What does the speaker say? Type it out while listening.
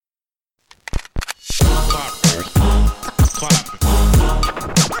All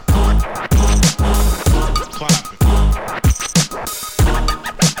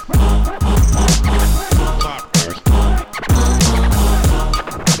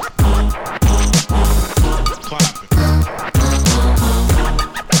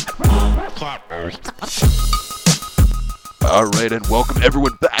right, and welcome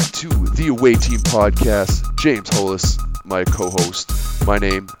everyone back to the Away Team Podcast. James Hollis, my co-host. My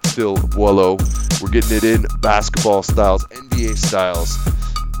name, Phil Boileau. We're getting it in basketball styles, NBA styles.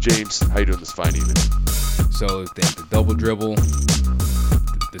 James, how you doing this fine evening? So the double dribble,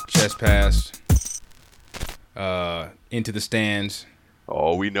 the chest pass, into the stands.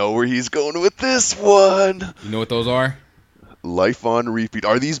 Oh, we know where he's going with this one. You know what those are? Life on repeat.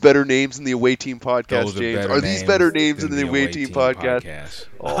 Are these better names in the Away Team Podcast, James? Are these better names in the Away Team Podcast?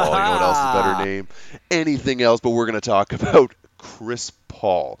 Oh, you know what else is a better name? Anything else, but we're going to talk about Chris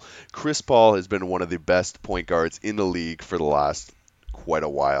Paul. Chris Paul has been one of the best point guards in the league for the last quite a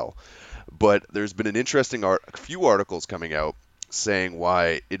while. But there's been an interesting few articles coming out saying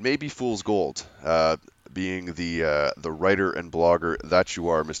why it may be fool's gold. Being the writer and blogger that you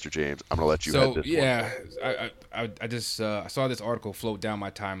are, Mr. James, I'm gonna let you head this one. I just I saw this article float down my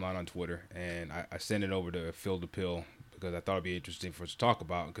timeline on Twitter, and I sent it over to Phil DePill because I thought it'd be interesting for us to talk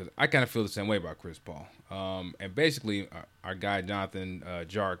about, because I kind of feel the same way about Chris Paul. And basically, our guy Jonathan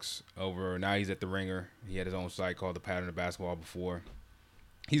Tjarks over now, he's at the Ringer. He had his own site called The Pattern of Basketball before.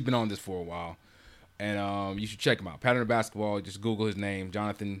 He's been on this for a while. And you should check him out. Pattern of Basketball. Just Google his name,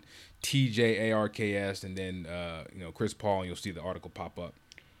 Jonathan Tjarks, and then Chris Paul, and you'll see the article pop up.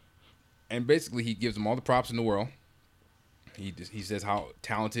 And basically, he gives him all the props in the world. He says how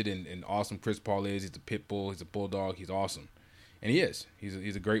talented and awesome Chris Paul is. He's a pit bull. He's a bulldog. He's awesome, and he is.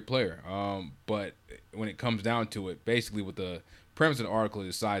 He's a great player. But when it comes down to it, basically, what the premise of the article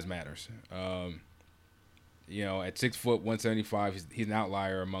is, size matters. At 6 foot 175, he's an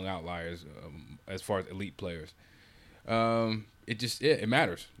outlier among outliers as far as elite players. It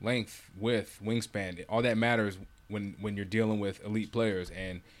matters. Length, width, wingspan, all that matters when you're dealing with elite players.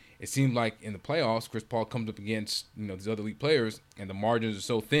 And it seemed like in the playoffs, Chris Paul comes up against these other elite players, and the margins are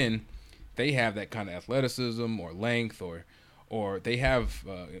so thin. They have that kind of athleticism or length, or they have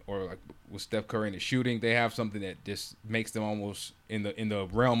or like with Steph Curry in the shooting, they have something that just makes them almost in the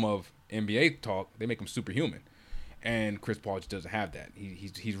realm of NBA talk. They make him superhuman. And Chris Paul just doesn't have that.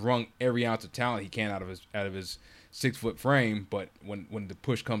 He's wrung every ounce of talent he can out of his 6 foot frame, but when the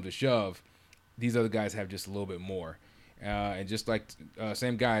push comes to shove, these other guys have just a little bit more. And just like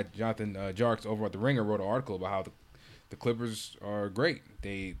same guy, Jonathan Tjarks over at the Ringer, wrote an article about how the Clippers are great.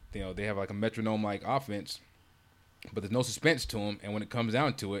 They have like a metronome like offense, but there's no suspense to them. And when it comes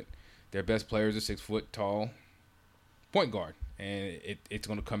down to it, their best player is a 6 foot tall point guard, and it's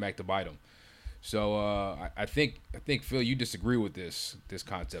going to come back to bite them. So I think Phil, you disagree with this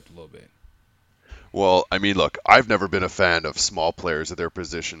concept a little bit. Well, I mean, look, I've never been a fan of small players at their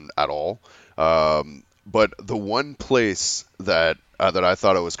position at all. But the one place that I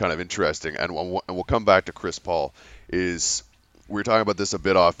thought it was kind of interesting, and we'll come back to Chris Paul, is we were talking about this a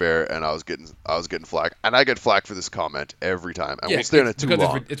bit off air, and I was getting flack, and I get flack for this comment every time, and we'll stay on it too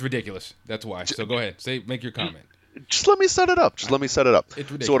long. It's ridiculous. That's why. So go ahead, make your comment. Just let me set it up. It's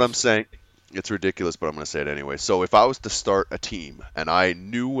ridiculous. So what I'm saying, it's ridiculous, but I'm going to say it anyway. So if I was to start a team and I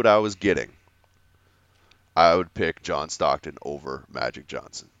knew what I was getting, I would pick John Stockton over Magic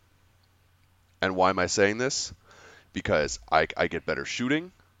Johnson. And why am I saying this? Because I get better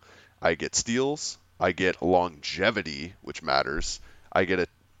shooting, I get steals, I get longevity, which matters.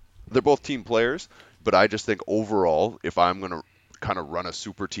 They're both team players, but I just think overall, if I'm going to kind of run a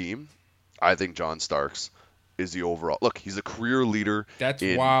super team, I think John Starks is the overall. Look, he's a career leader. That's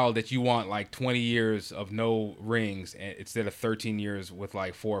wild that you want like 20 years of no rings instead of 13 years with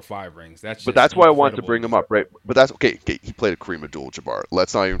like 4 or 5 rings. That's why I wanted to bring him up, right? But that's okay. He played a Kareem Abdul-Jabbar.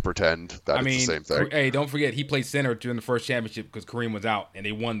 Let's not even pretend that it's the same thing. Hey, don't forget he played center during the first championship because Kareem was out, and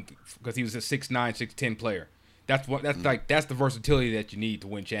they won because he was a 6'9", 6'10" player. That's the versatility that you need to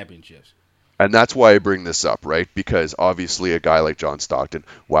win championships. And that's why I bring this up, right? Because obviously a guy like John Stockton,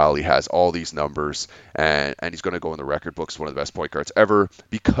 while he has all these numbers and he's going to go in the record books, one of the best point guards ever,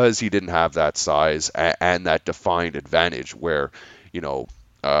 because he didn't have that size and that defined advantage where,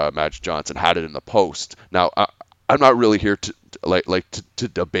 Magic Johnson had it in the post. Now, I'm not really here to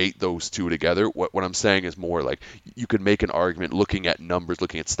debate those two together. What I'm saying is more like you could make an argument looking at numbers,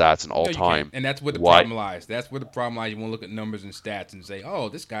 looking at stats and all time. And that's where the problem lies. That's where the problem lies. You want to look at numbers and stats and say, oh,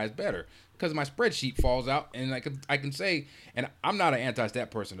 this guy's better. Because my spreadsheet falls out, and I can say, and I'm not an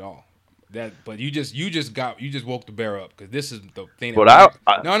anti-stat person at all. But you just woke the bear up because this is the thing that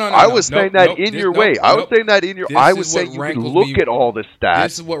But I was saying that in your way. I was saying that in your. I was saying you can look at all the stats.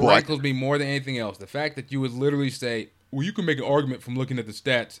 This is what rankles me more than anything else. The fact that you would literally say, "Well, you can make an argument from looking at the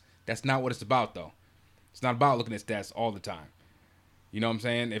stats." That's not what it's about, though. It's not about looking at stats all the time. You know what I'm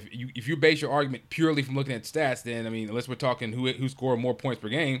saying? If you base your argument purely from looking at stats, then I mean, unless we're talking who scored more points per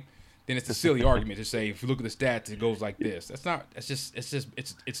game, then it's a silly argument to say if you look at the stats, it goes like this. That's not.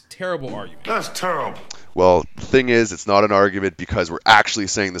 It's terrible argument. That's terrible. Well, the thing is, it's not an argument because we're actually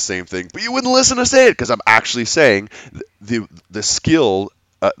saying the same thing, but you wouldn't listen to say it because I'm actually saying the skills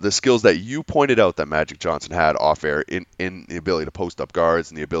that you pointed out that Magic Johnson had off air in the ability to post up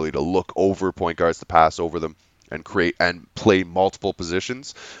guards and the ability to look over point guards, to pass over them and create and play multiple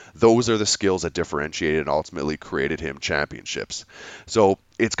positions. Those are the skills that differentiated and ultimately created him championships. So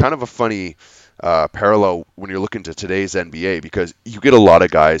it's kind of a funny parallel when you're looking to today's NBA because you get a lot of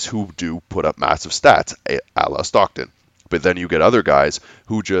guys who do put up massive stats, a la Stockton. But then you get other guys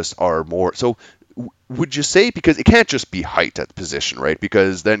who just are more. So would you say, because it can't just be height at the position, right?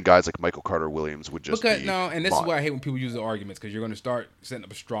 Because then guys like Michael Carter Williams would just be... No, and this is why I hate when people use the arguments, because you're going to start setting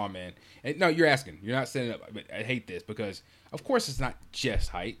up a straw man. And no, you're asking. You're not setting up... But I hate this because, of course, it's not just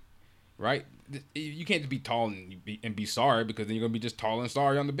height, right? You can't just be tall and be sorry, because then you're going to be just tall and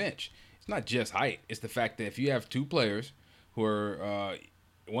sorry on the bench. It's not just height. It's the fact that if you have two players who are...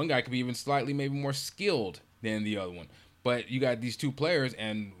 one guy could be even slightly maybe more skilled than the other one. But you got these two players,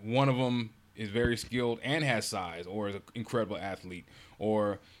 and one of them is very skilled and has size, or is an incredible athlete,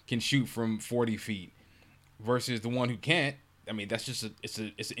 or can shoot from 40 feet, versus the one who can't. I mean, that's just it's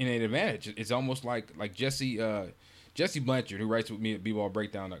an innate advantage. It's almost like Jesse Blanchard, who writes with me at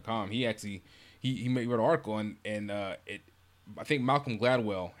bballbreakdown.com. He actually he wrote an article, and I think Malcolm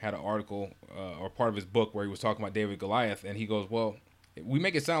Gladwell had an article or part of his book where he was talking about David Goliath, and he goes, well, we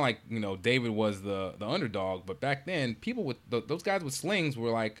make it sound like, David was the underdog, but back then people with those guys with slings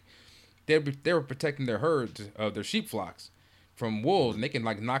were like, they were protecting their herds, their sheep flocks, from wolves, and they can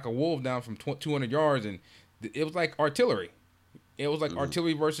like knock a wolf down from 200 yards, and it was like artillery. It was like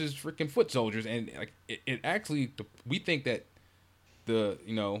artillery versus freaking foot soldiers, and like it actually, we think that the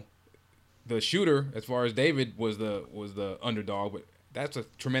shooter, as far as David, was the underdog, but that's a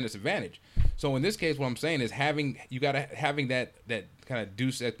tremendous advantage. So in this case, what I'm saying is having that kind of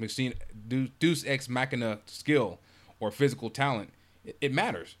Deus Ex Machina skill or physical talent, it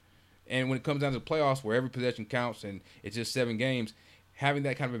matters. And when it comes down to the playoffs, where every possession counts and it's just 7 games, having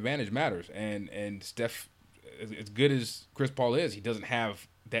that kind of advantage matters. And Steph, as good as Chris Paul is, he doesn't have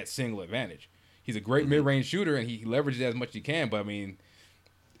that single advantage. He's a great mid-range shooter, and he leverages it as much as he can. But I mean,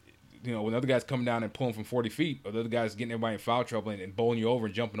 when other guys come down and pulling from 40 feet, or the other guys getting everybody in foul trouble and bowling you over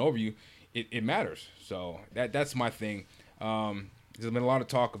and jumping over you, it matters. So that's my thing. There's been a lot of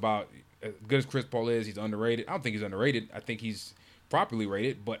talk about, as good as Chris Paul is, he's underrated. I don't think he's underrated. I think he's properly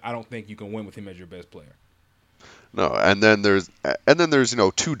rated, but I don't think you can win with him as your best player. No, and then there's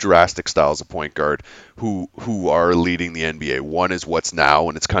two drastic styles of point guard who are leading the NBA. One is what's now,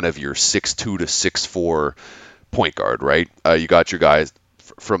 and it's kind of your 6'2" to 6'4" point guard, right? You got your guys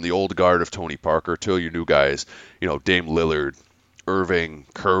from the old guard of Tony Parker till your new guys, Dame Lillard, Irving,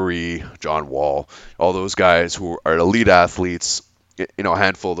 Curry, John Wall, all those guys who are elite athletes. A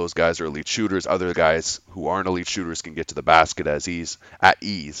handful of those guys are elite shooters. Other guys who aren't elite shooters can get to the basket at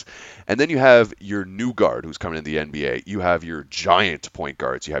ease. And then you have your new guard who's coming in the NBA. You have your giant point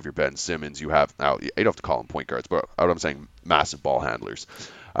guards. You have your Ben Simmons. You don't have to call them point guards, but what I'm saying, massive ball handlers.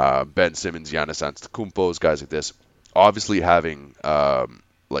 Ben Simmons, Giannis Antetokounmpo, guys like this. Obviously having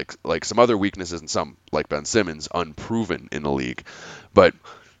like some other weaknesses, and some, like Ben Simmons, unproven in the league. But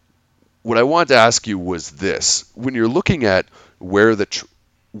what I wanted to ask you was this: when you're looking at where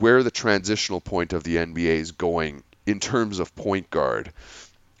the transitional point of the NBA is going in terms of point guard,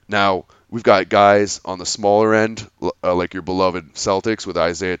 now we've got guys on the smaller end, like your beloved Celtics with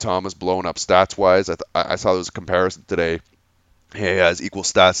Isaiah Thomas blowing up stats wise. I saw there was a comparison today. He has equal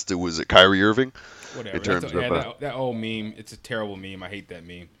stats to, was it Kyrie Irving? Whatever. In terms of that old meme, it's a terrible meme. I hate that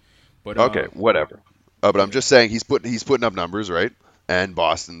meme. But okay, whatever. But I'm just saying he's putting up numbers, right? And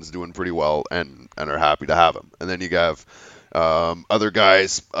Boston's doing pretty well and are happy to have him. And then you have other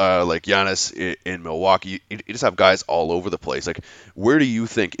guys like Giannis in Milwaukee. You just have guys all over the place. Like, where do you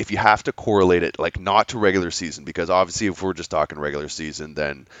think, if you have to correlate it, like not to regular season, because obviously if we're just talking regular season,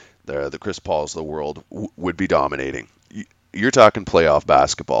 then the Chris Pauls of the world would be dominating. You're talking playoff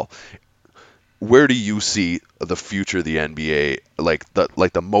basketball. Where do you see the future of the NBA, like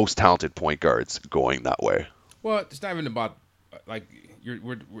the most talented point guards going that way? Well, it's not even about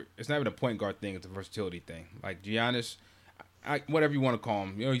it's not even a point guard thing. It's a versatility thing. Like Giannis, whatever you want to call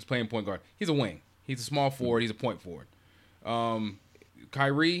him. He's playing point guard. He's a wing. He's a small forward. He's a point forward.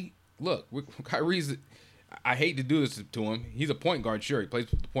 Kyrie, look, Kyrie's. I hate to do this to him. He's a point guard, sure. He plays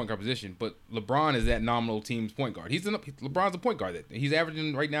the point guard position, but LeBron is that nominal team's point guard. LeBron's a point guard. He's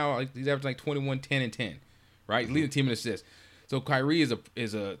averaging right now. He's averaging like 21, 10, and 10, right? Leading the team in assists. So Kyrie is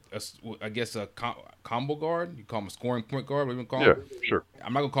a I guess a combo guard. You call him a scoring point guard. What do you call him? Yeah, sure.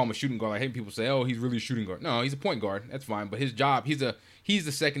 I'm not gonna call him a shooting guard. I hate people say, "Oh, he's really a shooting guard." No, he's a point guard. That's fine. But his job, he's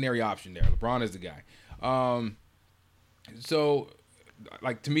the secondary option there. LeBron is the guy. So,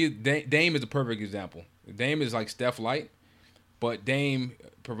 like, to me, Dame is a perfect example. Dame is like Steph Light, but Dame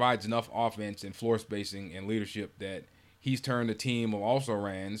provides enough offense and floor spacing and leadership that he's turned a team of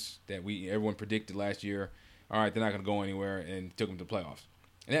also-rans that everyone predicted last year. All right, they're not going to go anywhere, and took them to the playoffs.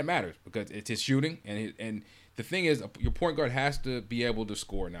 And that matters because it's his shooting. And the thing is, your point guard has to be able to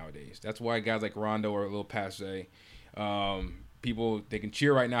score nowadays. That's why guys like Rondo are a little passe. People, they can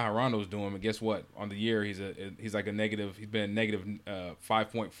cheer right now how Rondo's doing, but guess what? On the year, he's like a negative. He's been a negative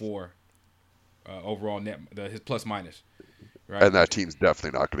 5.4 overall net, his plus minus. Right? And that team's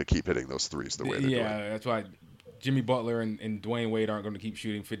definitely not going to keep hitting those threes the way they're doing. Yeah, that's why Jimmy Butler and Dwayne Wade aren't going to keep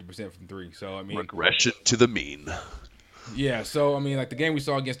shooting 50% from three. So, I mean, regression to the mean. Yeah, so I mean, like the game we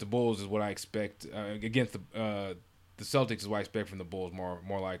saw against the Bulls is what I expect against the Celtics is what I expect from the Bulls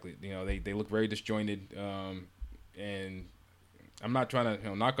more likely. They look very disjointed, and I'm not trying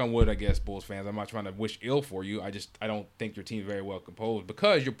to knock on wood, I guess, Bulls fans. I'm not trying to wish ill for you. I don't think your team's very well composed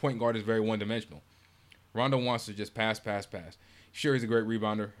because your point guard is very one dimensional. Rondo wants to just pass. Sure, he's a great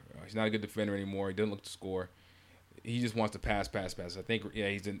rebounder. He's not a good defender anymore. He doesn't look to score. He just wants to pass. I think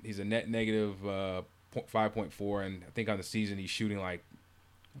he's a net negative 5.4, and I think on the season he's shooting like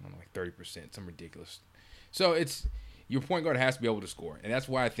 30%, something ridiculous. So your point guard has to be able to score, and that's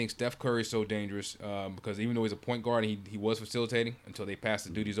why I think Steph Curry is so dangerous because even though he's a point guard, he was facilitating until they passed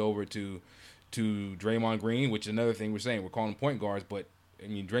the duties over to Draymond Green, which is another thing we're saying. We're calling them point guards, but I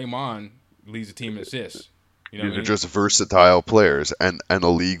mean Draymond leads the team in assists. These are just versatile players, and the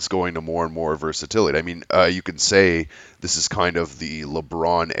league's going to more and more versatility. I mean, you can say this is kind of the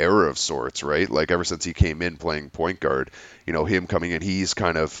LeBron era of sorts, right? Like ever since he came in playing point guard, him coming in, he's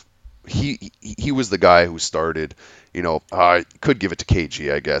kind of he was the guy who started. Could give it to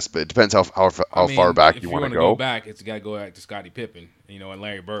KG, I guess, but it depends how far back you want to go. Back, it's got to go back to Scottie Pippen, and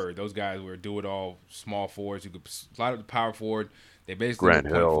Larry Bird. Those guys were do-it-all small forwards who could slide up the power forward. They basically Grant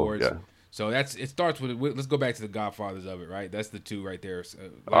Hill, forwards. Yeah. So it starts with let's go back to the godfathers of it, right? That's the two right there.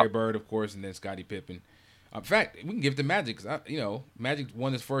 Larry Bird, of course, and then Scottie Pippen. In fact, we can give it to Magic because Magic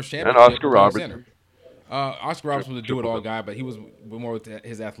won his first championship. And Oscar Robertson. Oscar Robertson was a do-it-all guy, but he was more with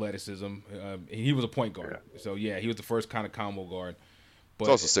his athleticism. He was a point guard, so yeah, he was the first kind of combo guard. But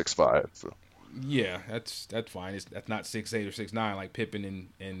it's also 6'5". So. Yeah, that's fine. That's not 6'8" or 6'9" like Pippen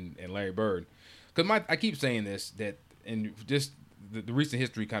and Larry Bird. Because I keep saying this and just. The recent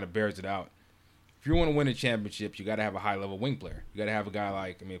history kind of bears it out. If you want to win a championship, you got to have a high-level wing player. You got to have a guy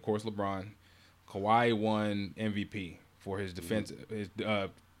like, of course, LeBron. Kawhi won MVP for his defense, his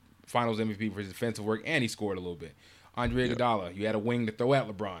Finals MVP for his defensive work, and he scored a little bit. Andre Iguodala, you had a wing to throw at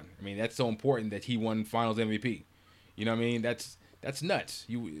LeBron. I mean, that's so important that he won Finals MVP. You know what I mean? That's nuts.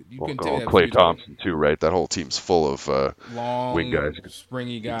 You can tell that. Klay Thompson too, right? That whole team's full of long, wing guys,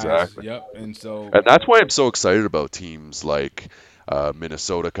 springy guys. Exactly. Yep. And that's why I'm so excited about teams like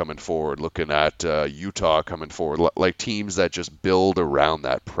Minnesota coming forward, looking at Utah coming forward, like teams that just build around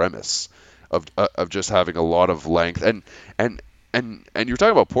that premise of just having a lot of length. And you're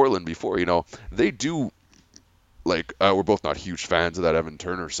talking about Portland before, they do. Like we're both not huge fans of that Evan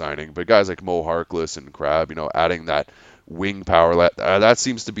Turner signing, but guys like Mo Harkless and Crabbe, adding that wing power, that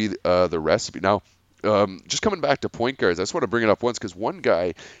seems to be the recipe. Now, just coming back to point guards, I just want to bring it up once because one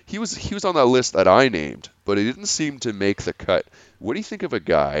guy, he was on that list that I named, but he didn't seem to make the cut. What do you think of a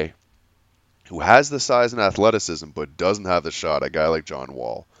guy who has the size and athleticism but doesn't have the shot? A guy like John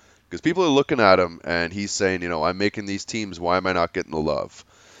Wall, because people are looking at him and he's saying, I'm making these teams. Why am I not getting the love?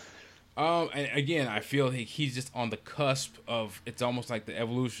 And again, I feel he's just on the cusp of. It's almost like the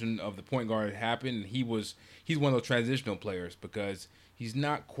evolution of the point guard happened. He's one of those transitional players because he's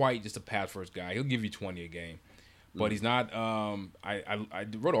not quite just a pass first guy. He'll give you 20 a game, but he's not. I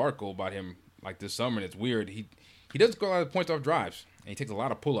wrote an article about him like this summer, and it's weird. He doesn't score a lot of points off drives, and he takes a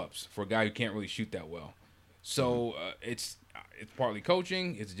lot of pull ups for a guy who can't really shoot that well. So it's partly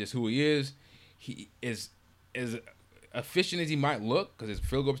coaching. It's just who he is. He is efficient as he might look, because his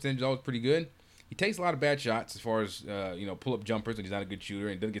field goal percentage is always pretty good. He takes a lot of bad shots as far as pull-up jumpers, and he's not a good shooter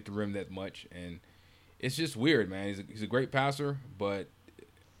and doesn't get the rim that much. And it's just weird, man. He's a great passer, but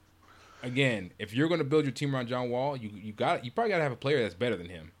again, if you're going to build your team around John Wall, you probably got to have a player that's better than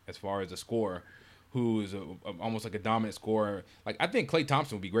him as far as a scorer, who is almost like a dominant scorer. Like I think Klay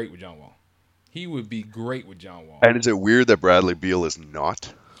Thompson would be great with John Wall. He would be great with John Wall And is it weird that Bradley Beal is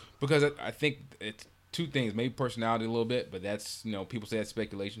not? because I think it's two things, maybe personality a little bit, but that's people say that's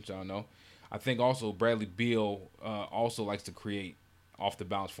speculation, so I don't know. I think also Bradley Beal also likes to create off the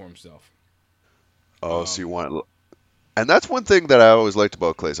bounce for himself. Oh, so Um, you want, and that's one thing that I always liked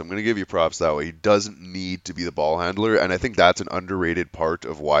about Clay. So I'm going to give you props that way. He doesn't need to be the ball handler, and I think that's an underrated part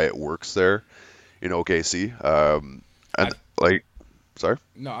of why it works there in OKC. I And like, sorry.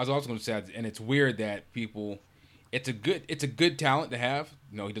 No, I was also going to say, and it's weird that people, it's a good talent to have.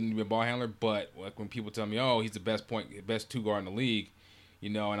 He doesn't need to be a ball handler, but like when people tell me, oh, he's the best two guard in the league,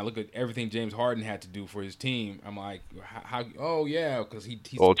 and I look at everything James Harden had to do for his team, I'm like, how oh yeah, because he's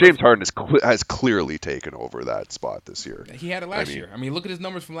Well, James perfect. Harden has clearly taken over that spot this year. He had it I last mean, year. I mean, look at his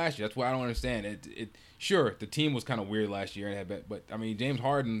numbers from last year. That's what I don't understand. Sure, the team was kind of weird last year, but I mean, James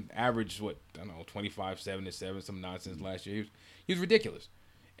Harden averaged what I don't know, 25, 7 to 7, some nonsense last year. He was ridiculous,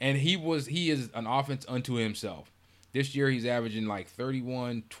 and he is an offense unto himself. This year he's averaging like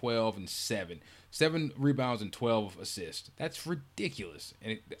 31, 12, and 7 rebounds and 12 assists. That's ridiculous,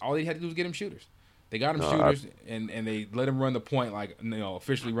 and all they had to do was get him shooters. They got him no, shooters, and they let him run the point, like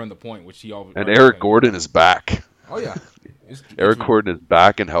officially run the point, which he and already was Eric going to do. Gordon is back. Oh yeah, it's Eric Gordon is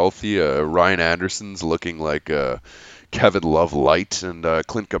back and healthy. Ryan Anderson's looking like Kevin Love light, and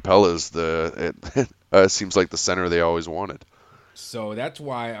Clint Capella's seems like the center they always wanted. so that's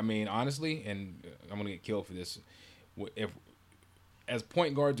why I mean honestly, and I'm gonna get killed for this. If as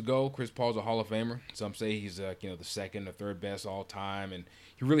point guards go, Chris Paul's a Hall of Famer. Some say he's the second or third best all time, and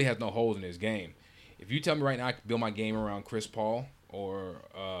he really has no holes in his game. If you tell me right now I could build my game around Chris Paul or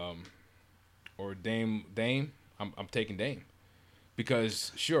Dame, I'm taking Dame.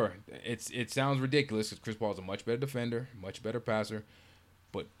 Because sure, it sounds ridiculous because Chris Paul is a much better defender, much better passer,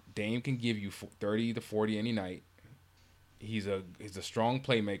 but Dame can give you 30 to 40 any night. He's a strong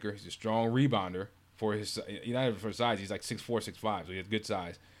playmaker. He's a strong rebounder for his not even for his size. He's like 6'4", 6'5", so he has good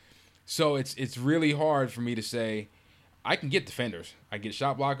size. So it's really hard for me to say I can get defenders. I get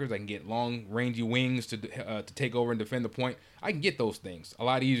shot blockers. I can get long rangy wings to take over and defend the point. I can get those things a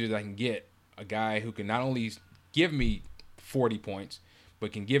lot easier than I can get a guy who can not only give me 40 points,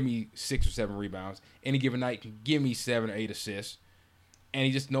 but can give me 6 or 7 rebounds. Any given night can give me 7 or 8 assists, and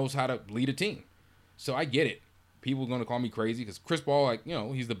he just knows how to lead a team. So I get it. People are going to call me crazy because Chris Paul,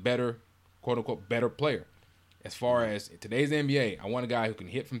 he's the better, quote unquote, better player. As far as today's NBA, I want a guy who can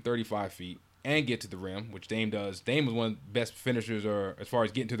hit from 35 feet and get to the rim, which Dame does. Dame was one of the best finishers, or as far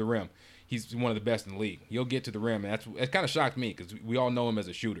as getting to the rim, he's one of the best in the league. He'll get to the rim, and that kind of shocked me because we all know him as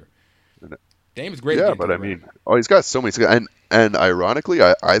a shooter. Dame is great at Yeah, getting to but the I rim. mean, oh, he's got so many skills. And ironically,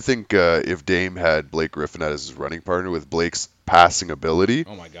 I think if Dame had Blake Griffin as his running partner with Blake's passing ability,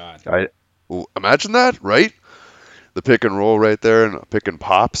 Oh my God. I well, imagine that, right? The pick and roll right there and pick and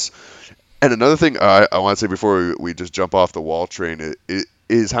pops. And another thing I want to say before we just jump off the wall train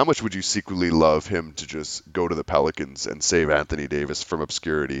is how much would you secretly love him to just go to the Pelicans and save Anthony Davis from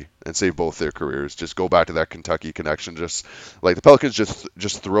obscurity and save both their careers? Just go back to that Kentucky connection. Just like the Pelicans,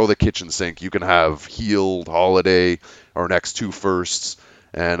 just throw the kitchen sink. You can have Healed, Holiday, our next 2 firsts,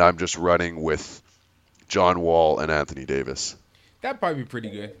 and I'm just running with John Wall and Anthony Davis. That'd probably be pretty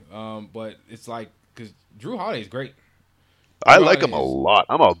good. But it's like because Drew Holiday is great. I Drew like Holiday him a is. lot.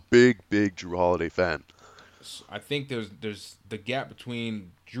 I'm a big Drew Holiday fan. I think there's the gap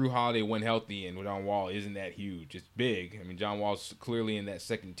between Drew Holiday when healthy and John Wall isn't that huge. It's big. I mean, John Wall's clearly in that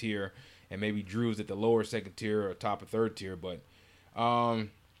second tier, and maybe Drew's at the lower second tier or top of third tier. But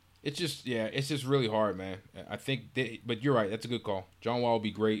it's just really hard, man. I think, but you're right. That's a good call. John Wall would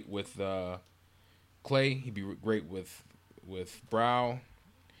be great with Clay. He'd be great with Brow.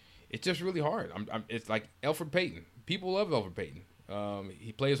 It's just really hard. It's like Elfrid Payton. People love Elfrid Payton.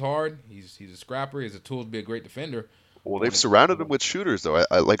 He plays hard. He's a scrapper. He has a tool to be a great defender. Well, But they've when it, surrounded him with shooters, though.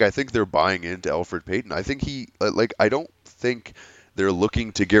 I think they're buying into Elfrid Payton. I think I don't think they're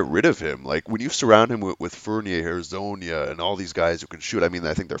looking to get rid of him. Like when you surround him with Fournier, Hezonja, and all these guys who can shoot. I mean,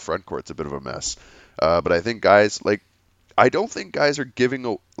 I think their front court's a bit of a mess. But I think guys like I don't think guys are giving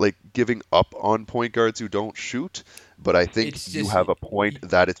up on point guards who don't shoot. But I think it's you just have a point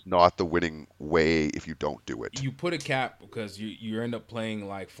that it's not the winning way if you don't do it. you put a cap because you end up playing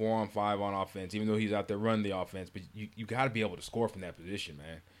like 4-on-5 on offense, even though he's out there running the offense. But you got to be able to score from that position,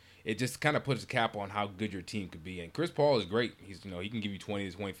 man. It just kind of puts a cap on how good your team could be. And Chris Paul is great. He can give you 20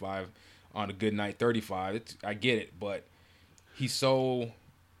 to 25 on a good night, 35. I get it, but he's so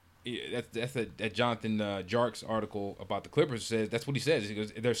that Jonathan Jarks article about the Clippers says that's what he says. He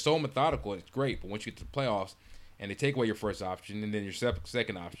goes, they're so methodical, it's great, but once you get to the playoffs and they take away your first option and then your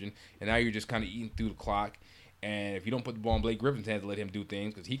second option, and now you're just kind of eating through the clock. And if you don't put the ball in Blake Griffin's hands to let him do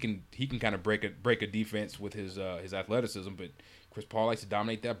things, because he can kind of break a defense with his athleticism, but Chris Paul likes to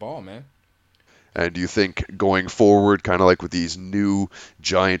dominate that ball, man. And do you think going forward, kind of like with these new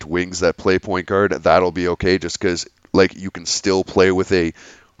giant wings that play point guard, that'll be okay? Just because like you can still play with a,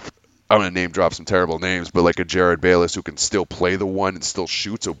 I'm gonna name drop some terrible names, but like a Jared Bayless who can still play the one and still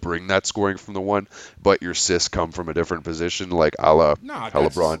shoot, so bring that scoring from the one, but your assists come from a different position, like Nah, a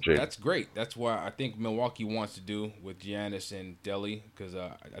LeBron James. that's great. That's what I think Milwaukee wants to do with Giannis and Delly, because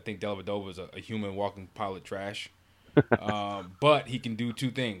I think Dellavedova is a human walking pile of trash. But he can do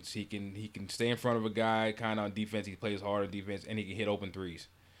two things. He can stay in front of a guy, kind of on defense. He plays hard on defense, and he can hit open threes.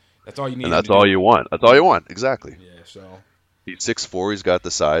 That's all you need And him that's to all do. you want. That's all you want. Exactly. Yeah. So He's 6'4". He's got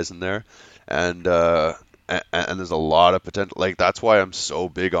the size in there, and and there's a lot of potential. Like that's why I'm so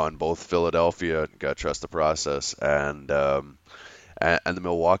big on both Philadelphia, got to trust the process, and the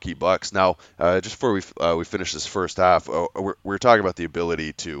Milwaukee Bucks. Now, just before we finish this first half, we're talking about the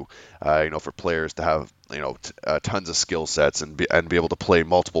ability to, for players to have tons of skill sets and be able to play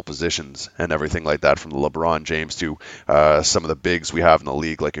multiple positions and everything like that, from the LeBron James to some of the bigs we have in the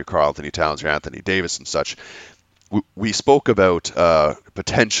league, like your Karl Anthony Towns, your Anthony Davis, and such. We spoke about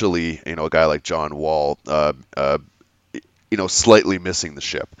potentially, a guy like John Wall, slightly missing the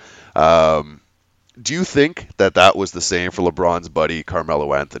ship. Um, do you think that that was the same for LeBron's buddy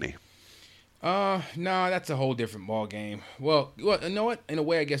Carmelo Anthony? no, that's a whole different ball game. Well, you know what? In a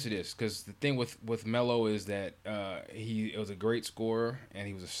way, I guess it is, because the thing with Melo is that he was a great scorer and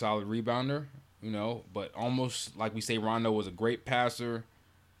he was a solid rebounder. But almost like we say, Rondo was a great passer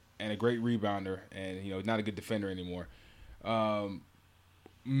and a great rebounder, and not a good defender anymore. Um,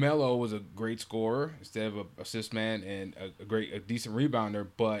 Melo was a great scorer instead of a assist man, and a decent rebounder,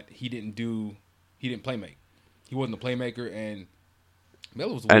 but he didn't play make. He wasn't a playmaker, and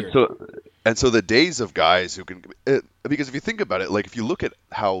Melo was And weird. so the days of guys who can, because if you think about it, like if you look at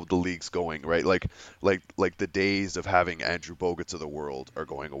how the league's going, right, like the days of having Andrew Bogut's of the world are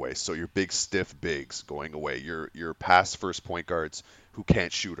going away. So your big stiff bigs going away. Your pass first point guards who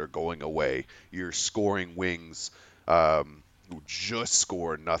can't shoot are going away. Your scoring wings, who just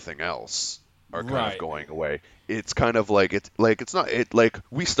score nothing else, are kind of Right. going away. It's kind of like it's not it like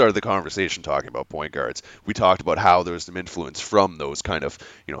we started the conversation talking about point guards. We talked about how there's some influence from those kind of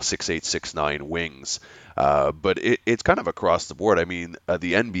 6'8", 6'9" wings, but it's kind of across the board. I mean,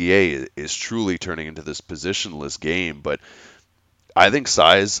 the NBA is truly turning into this positionless game, but I think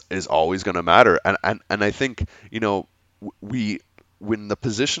size is always going to matter, and I think we when the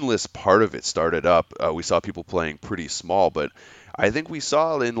positionless part of it started up, we saw people playing pretty small, but I think we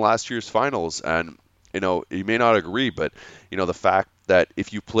saw in last year's finals, and you may not agree, but the fact that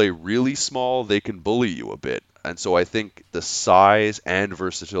if you play really small, they can bully you a bit. And so I think the size and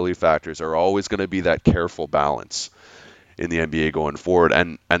versatility factors are always going to be that careful balance in the NBA going forward.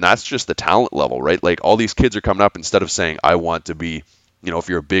 And that's just the talent level, right? Like all these kids are coming up, instead of saying I want to be, if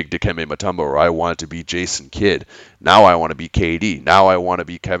you're a big Dikembe Mutombo, or I want to be Jason Kidd, now I want to be KD, now I want to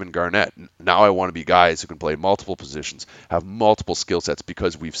be Kevin Garnett, now I want to be guys who can play multiple positions, have multiple skill sets,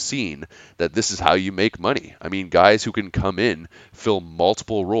 because we've seen that this is how you make money. I mean, guys who can come in, fill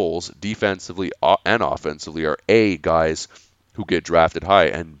multiple roles defensively and offensively are A, guys who get drafted high,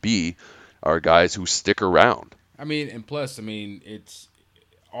 and B, are guys who stick around. I mean, and plus, I mean, it's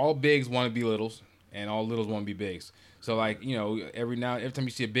all bigs want to be littles, and all littles want to be bigs. So, like, every time you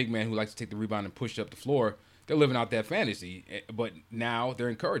see a big man who likes to take the rebound and push it up the floor, they're living out that fantasy. But now they're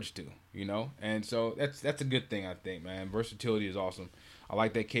encouraged to. And so that's a good thing, I think, man. Versatility is awesome. I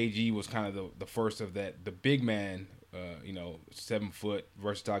like that KG was kind of the first of that, the big man, 7 foot,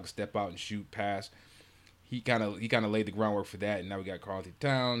 versatile, can step out and shoot, pass. He kind of laid the groundwork for that, and now we got Karl Anthony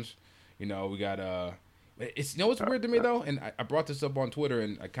Towns. We got it's what's weird to me though, and I brought this up on Twitter,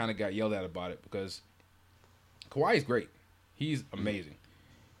 and I kind of got yelled at about it, because Kawhi is great. He's amazing.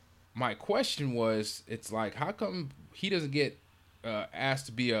 My question was, it's like, how come he doesn't get asked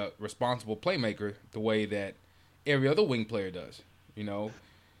to be a responsible playmaker the way that every other wing player does? You know,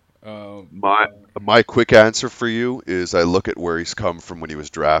 um, My my quick answer for you is I look at where he's come from when he was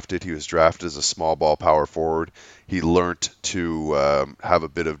drafted. He was drafted as a small ball power forward. He learned to have a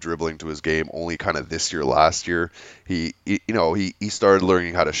bit of dribbling to his game only kind of this year, last year. He started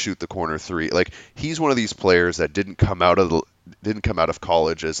learning how to shoot the corner three. Like he's one of these players that didn't come out of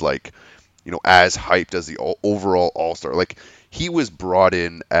college as like as hyped as the overall all-star. Like, he was brought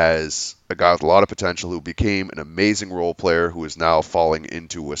in as a guy with a lot of potential who became an amazing role player who is now falling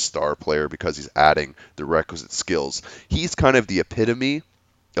into a star player because he's adding the requisite skills. He's kind of the epitome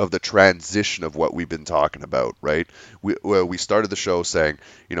of the transition of what we've been talking about, right? We started the show saying,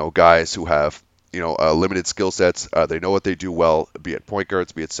 guys who have, limited skill sets, they know what they do well, be it point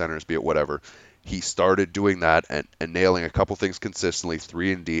guards, be it centers, be it whatever. He started doing that and nailing a couple things consistently,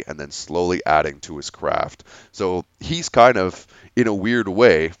 3-and-D, and then slowly adding to his craft. So he's kind of, in a weird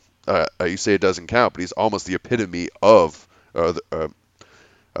way, you say it doesn't count, but he's almost the epitome of the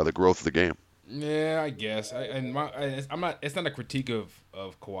growth of the game. Yeah, I guess. I'm not. It's not a critique of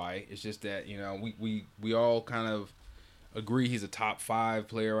Kawhi. It's just that we all kind of agree he's a top 5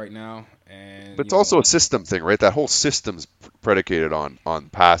 player right now, and But it's also a system thing, right? That whole system's predicated on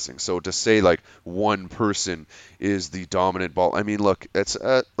passing. So to say like one person is the dominant ball, I mean, look, it's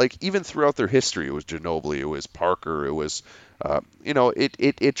like even throughout their history, it was Ginobili, it was Parker, it was,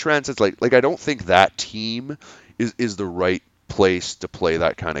 it transits like I don't think that team is the right place to play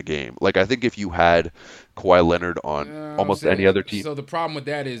that kind of game. Like I think if you had Kawhi Leonard on almost any other team. So the problem with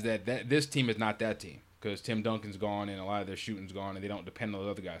that is that this team is not that team because Tim Duncan's gone and a lot of their shooting's gone and they don't depend on the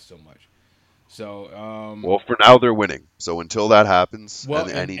other guys so much. So well, for now they're winning. So until that happens,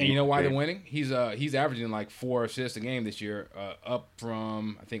 and you know why they're winning? He's averaging like 4 assists a game this year, up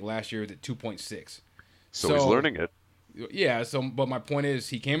from I think last year was at 2.6. So he's learning it. Yeah. So, but my point is,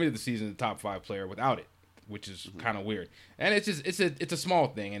 he came into the season a top 5 player without it, which is kind of weird. And it's a small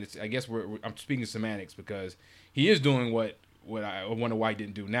thing, and I guess I'm speaking semantics because he is doing what I wonder why he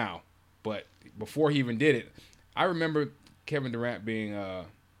didn't do now. But before he even did it, I remember Kevin Durant being,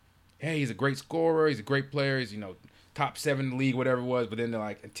 hey, he's a great scorer, he's a great player, he's top 7 in the league, whatever it was. But then they're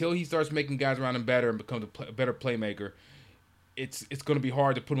like, until he starts making guys around him better and becomes a better playmaker, it's going to be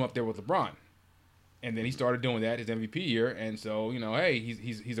hard to put him up there with LeBron. And then he started doing that his MVP year, and so hey,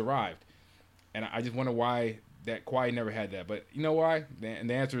 he's arrived. And I just wonder why that Kawhi never had that. But you know why? And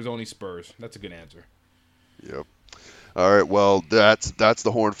the answer is only Spurs. That's a good answer. Yep. All right. Well, that's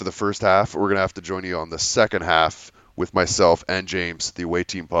the horn for the first half. We're gonna have to join you on the second half with myself and James, the Away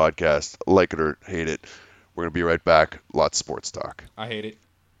Team Podcast. Like it or hate it, we're gonna be right back. Lots of sports talk. I hate it.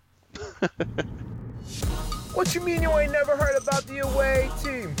 What you mean you ain't never heard about the Away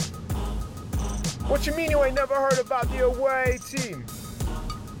Team? What you mean you ain't never heard about the Away Team?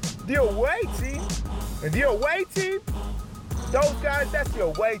 The Away Team? And the Away Team? Those guys, that's the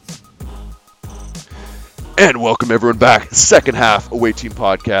Away Team. And welcome everyone back. Second half Away Team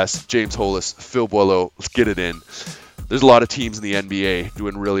Podcast. James Holis, Phil Boileau. Let's get it in. There's a lot of teams in the NBA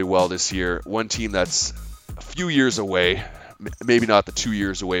doing really well this year. One team that's a few years away, maybe not the 2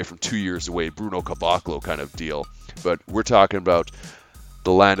 years away from 2 years away, Bruno Caboclo kind of deal. But we're talking about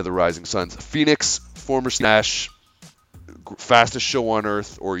the land of the rising suns. Phoenix, former Nash, fastest show on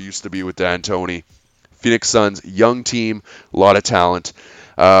earth, or used to be with D'Antoni. Phoenix Suns, young team, a lot of talent.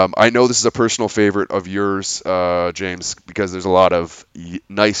 I know this is a personal favorite of yours, James, because there's a lot of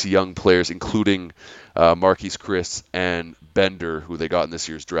nice young players, including Marquise Chris and Bender, who they got in this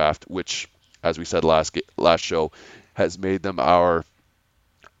year's draft, which, as we said last show, has made them our,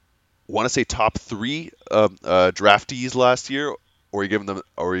 want to say, top 3 draftees last year, or are you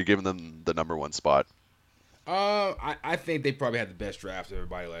giving them the number 1 spot? I think they probably had the best draft of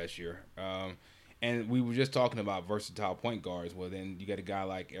everybody last year. And we were just talking about versatile point guards. Well, then you got a guy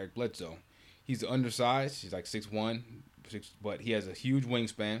like Eric Bledsoe. He's undersized. He's like 6'1", but he has a huge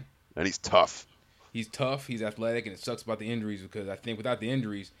wingspan. And he's tough. He's tough. He's athletic, and it sucks about the injuries because I think without the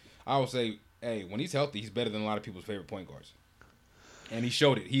injuries, I would say, hey, when he's healthy, he's better than a lot of people's favorite point guards. And he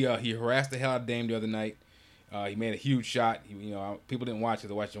showed it. He harassed the hell out of Dame the other night. He made a huge shot. People didn't watch it.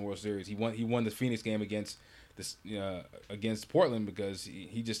 They watched the World Series. He won the Phoenix game against Portland because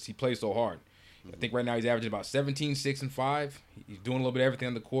he plays so hard. I think right now he's averaging about 17, 6, and 5. He's doing a little bit of everything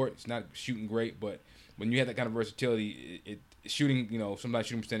on the court. He's not shooting great, but when you have that kind of versatility, shooting, sometimes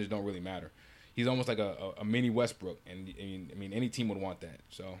shooting percentage don't really matter. He's almost like a mini Westbrook, and I mean any team would want that.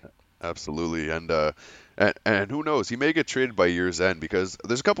 So absolutely, and who knows? He may get traded by year's end because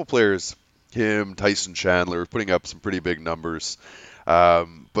there's a couple players, him, Tyson Chandler, putting up some pretty big numbers.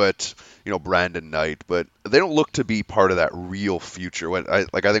 But Brandon Knight, but they don't look to be part of that real future. I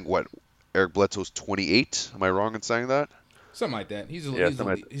think Eric Bledsoe's 28. Am I wrong in saying that? Something like that. He's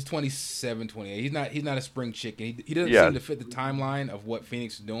 27, 28. He's not a spring chicken. He doesn't seem to fit the timeline of what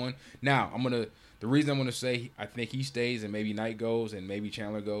Phoenix is doing. Now, the reason I'm gonna say I think he stays and maybe Knight goes and maybe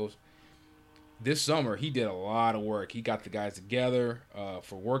Chandler goes. This summer he did a lot of work. He got the guys together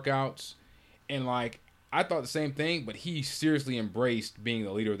for workouts, and I thought the same thing, but he seriously embraced being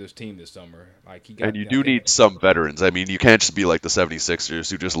the leader of this team this summer. Like he got, And you I do think, need some veterans. I mean, you can't just be like the 76ers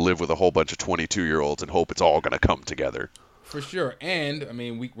who just live with a whole bunch of 22-year-olds and hope it's all going to come together. for sure. And I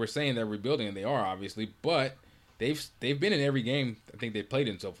mean, we're saying they're rebuilding, and they are obviously, but they've been in every game I think they played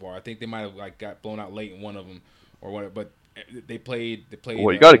in so far. I think they might have like got blown out late in one of them or whatever, but they played.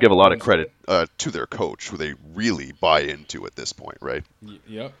 Well, you got to give a lot of credit to their coach, who they really buy into at this point, right?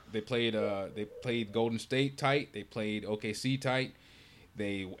 Yep, they played Golden State tight. They played OKC tight.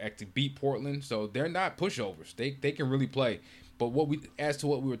 They actually beat Portland, so they're not pushovers. They can really play. But as to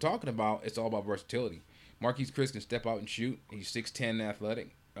what we were talking about, it's all about versatility. Marquise Chris can step out and shoot. He's 6'10"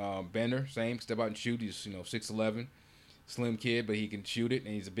 athletic. Bender, same, step out and shoot. He's 6'11", slim kid, but he can shoot it,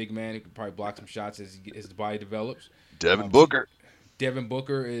 and he's a big man. He can probably block some shots as his body develops. Devin Booker. Devin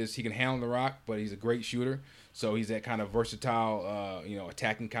Booker he can handle the rock, but he's a great shooter. So he's that kind of versatile,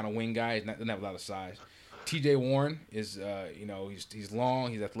 attacking kind of wing guy. He doesn't have a lot of size. T.J. Warren is, he's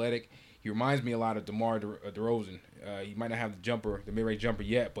long, he's athletic. He reminds me a lot of DeMar DeRozan. He might not have the mid-range jumper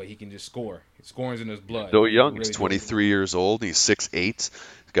yet, but he can just score. Scoring's in his blood. So young. Really He's 23 years old. He's 6'8". He's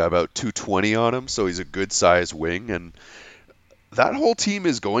got about 220 on him, so he's a good-sized wing. And that whole team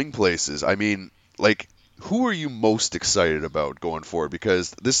is going places. I mean, like, who are you most excited about going forward?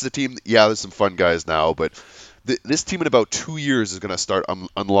 Because this is a team, there's some fun guys now, but this team in about 2 years is going to start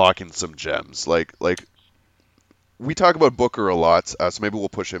unlocking some gems. Like we talk about Booker a lot, so maybe we'll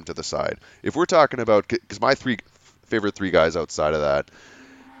push him to the side. If we're talking about, because my favorite three guys outside of that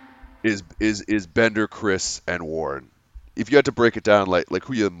is Bender, Chris, and Warren. If you had to break it down, like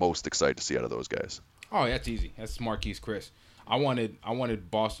who are you most excited to see out of those guys? Oh, that's easy. That's Marquise Chris. I wanted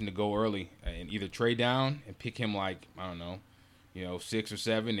Boston to go early and either trade down and pick him like, I don't know, 6 or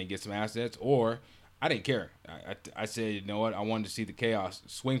 7 and get some assets, or I didn't care. I said, you know what, I wanted to see the chaos,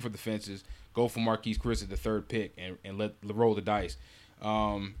 swing for the fences, go for Marquise Chris at the 3rd pick and roll the dice.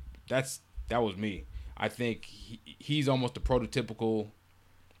 That was me. I think he's almost a prototypical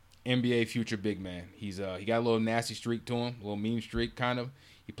NBA future big man. He got a little nasty streak to him, a little mean streak kind of.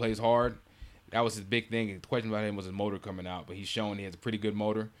 He plays hard. That was his big thing. The question about him was his motor coming out, but he's shown he has a pretty good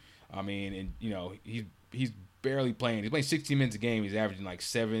motor. I mean, and he's barely playing. He's playing 16 minutes a game. He's averaging like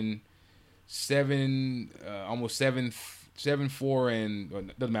almost 7-4, and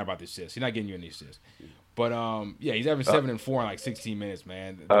it doesn't matter about the assists. He's not getting you any assists. But he's averaging 7 and 4 in like 16 minutes,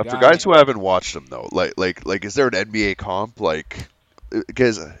 man. For guys who haven't watched him though, like is there an NBA comp? Like,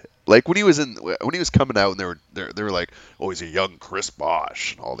 because like when he was coming out and they were like, oh, he's a young Chris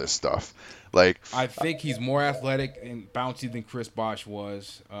Bosh and all this stuff. Like, I think he's more athletic and bouncy than Chris Bosh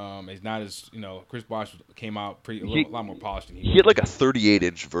was. He's not as, Chris Bosh came out a lot more polished than he was. He had like a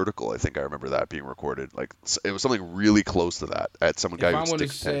 38-inch vertical. I think I remember that being recorded. Like, it was something really close to that at some guy. If I want to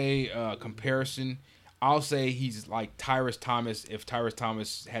say comparison, I'll say he's like Tyrese Thomas if Tyrese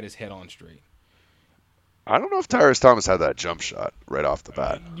Thomas had his head on straight. I don't know if Tyrese Thomas had that jump shot right off the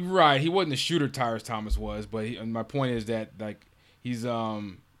bat. Right, he wasn't the shooter Tyrese Thomas was, but my point is that like he's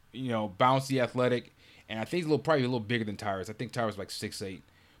bouncy, athletic, and I think he's probably a little bigger than Tyrese. I think Tyrese was like 6'8".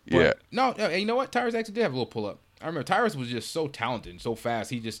 Yeah. No, you know what? Tyrese actually did have a little pull up. I remember Tyrese was just so talented and so fast.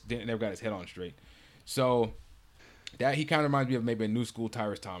 He just never got his head on straight. So that he kind of reminds me of maybe a new school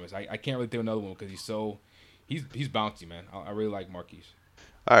Tyrese Thomas. I can't really think of another one because he's bouncy, man. I really like Marquise.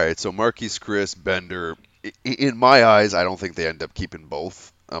 All right, so Marquise Chris, Bender. In my eyes, I don't think they end up keeping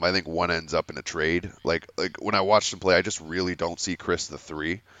both. I think one ends up in a trade. Like when I watched him play, I just really don't see Chris the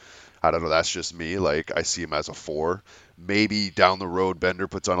 3. I don't know. That's just me. Like, I see him as a 4. Maybe down the road, Bender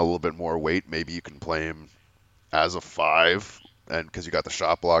puts on a little bit more weight. Maybe you can play him as a 5, and because you got the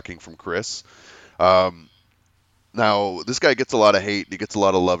shot blocking from Chris. Now, this guy gets a lot of hate, and he gets a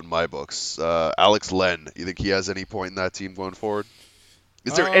lot of love in my books. Alex Len, you think he has any point in that team going forward?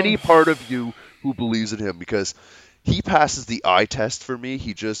 Is there any part of you who believes in him? Because he passes the eye test for me.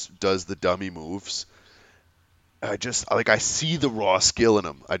 He just does the dummy moves. I see the raw skill in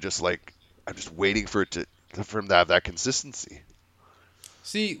him. I'm just waiting for him to have that consistency.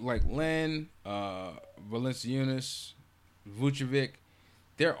 See, like Len, Valanciunas, Vucevic,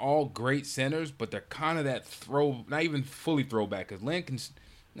 they're all great centers, but they're kind of that not even fully throwback, because Len can't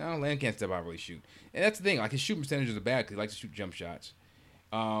step out and really shoot. And that's the thing. Like, his shooting percentages are bad because he likes to shoot jump shots.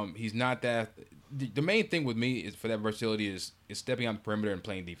 He's not that. The main thing with me is for that versatility is stepping on the perimeter and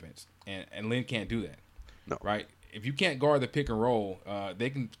playing defense, and Len can't do that. No. Right? If you can't guard the pick and roll,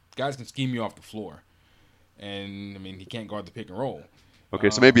 guys can scheme you off the floor, and I mean he can't guard the pick and roll. Okay,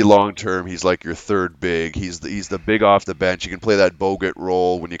 so maybe long term he's like your 3rd big. He's the big off the bench. You can play that Bogut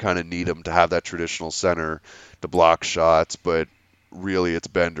role when you kind of need him to have that traditional center to block shots, but really it's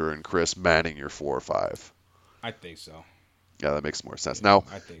Bender and Chris manning your 4 or 5. I think so. Yeah, that makes more sense. Yeah, Now,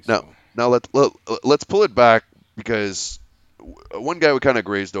 I think now, so. now let's pull it back because one guy we kind of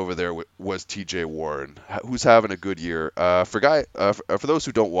grazed over there was T.J. Warren, who's having a good year. For those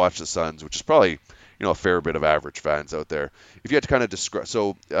who don't watch the Suns, which is probably a fair bit of average fans out there, if you had to kind of describe,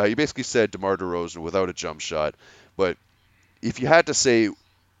 so you basically said DeMar DeRozan without a jump shot, but if you had to say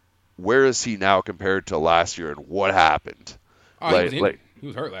where is he now compared to last year and what happened? Oh, he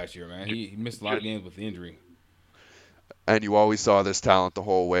was hurt last year, man. He missed a lot of games with the injury. And you always saw this talent the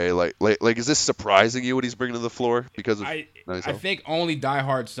whole way. Like, is this surprising you what he's bringing to the floor because of? I think only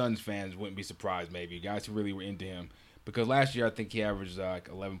diehard Suns fans wouldn't be surprised. Maybe guys who really were into him, because last year I think he averaged like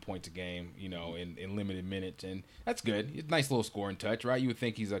 11 points a game, in limited minutes, and that's good. It's a nice little scoring touch, right? You would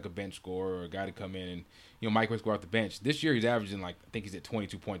think he's like a bench scorer or a guy to come in and Mike would score off the bench. This year he's averaging I think he's at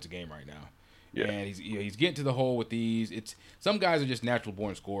 22 points a game right now. Yeah. And he's getting to the hole with these. It's some guys are just natural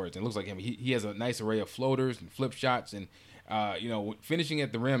born scorers, and it looks like him. He has a nice array of floaters and flip shots, and finishing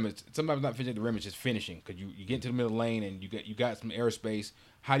at the rim. It's sometimes not finishing at the rim. It's just finishing because you get into the middle of the lane and you got some airspace.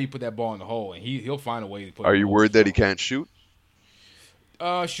 How do you put that ball in the hole? And he'll find a way to put. Are you worried that he can't shoot?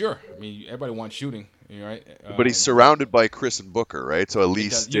 Sure. I mean, everybody wants shooting, right? But he's surrounded by Chris and Booker, right? So at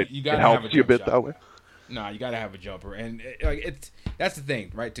least it helps you a bit that way. No, you got to have a jumper, and that's the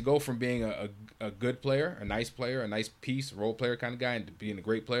thing, right? To go from being a good player, a nice piece, role player kind of guy, and to being a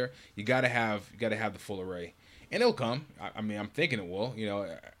great player, you got to have the full array, and it'll come. I mean, I'm thinking it will.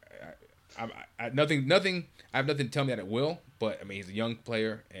 I have nothing to tell me that it will, but I mean, he's a young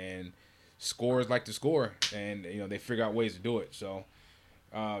player, and scorers like to score, and they figure out ways to do it. So,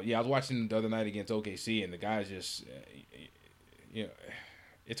 I was watching the other night against OKC, and the guys just,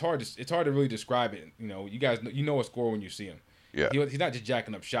 It's hard to really describe it. You guys know a scorer when you see him. Yeah. He's not just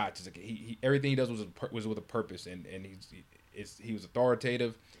jacking up shots. It's like everything he does was with a purpose, and he was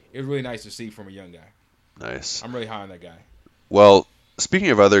authoritative. It was really nice to see from a young guy. Nice. I'm really high on that guy. Well, speaking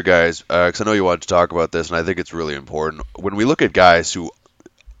of other guys, because I know you wanted to talk about this, and I think it's really important. When we look at guys who,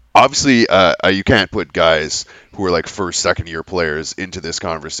 obviously, you can't put guys who are like first, second year players into this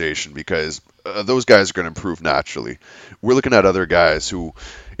conversation because those guys are going to improve naturally. We're looking at other guys who,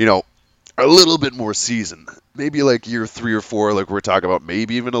 are a little bit more seasoned, maybe like year 3 or 4, like we're talking about,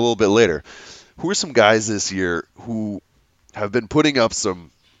 maybe even a little bit later. Who are some guys this year who have been putting up some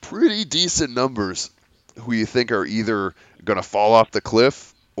pretty decent numbers who you think are either going to fall off the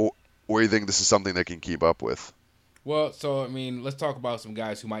cliff or you think this is something they can keep up with? Well, so I mean, let's talk about some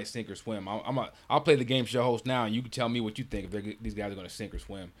guys who might sink or swim. I'll play the game show host now, and you can tell me what you think if these guys are going to sink or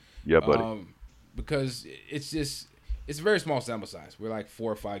swim. Yeah, buddy. Because it's a very small sample size. We're like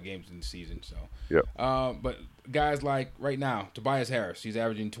 4 or 5 games in the season, so. Yeah. But guys like right now, Tobias Harris, he's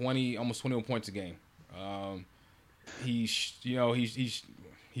averaging almost 21 points a game. He's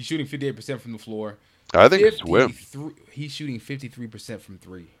shooting 58% from the floor. I think swim. He's shooting 53% from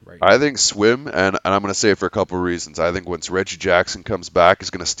 3 right now. I think swim, and I'm going to say it for a couple of reasons. I think once Reggie Jackson comes back, he's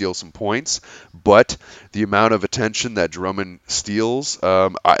going to steal some points. But the amount of attention that Drummond steals,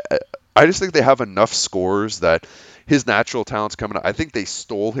 I just think they have enough scorers that his natural talent's coming out. I think they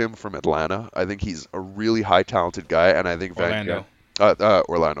stole him from Atlanta. I think he's a really high talented guy, and I think Orlando,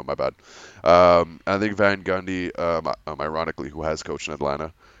 my bad. I think Van Gundy, ironically, who has coached in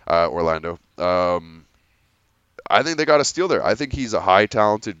Orlando. I think they got to steal there. I think he's a high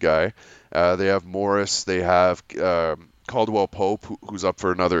talented guy. They have Morris. They have Caldwell Pope, who's up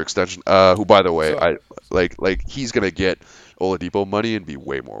for another extension. Who, by the way, he's gonna get Oladipo money and be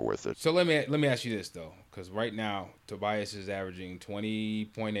way more worth it. So let me ask you this though, because right now Tobias is averaging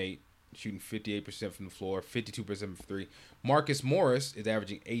 20.8, shooting 58% from the floor, 52% from 3. Marcus Morris is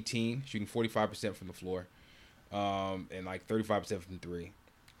averaging 18, shooting 45% from the floor, and like 35% from 3.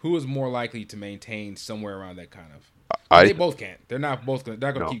 Who is more likely to maintain somewhere around that kind of? They both can't. They're not both going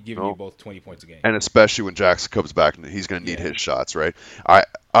to keep giving you both 20 points a game. And especially when Jackson comes back, he's going to need his shots, right?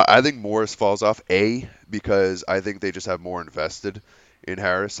 I think Morris falls off, because I think they just have more invested in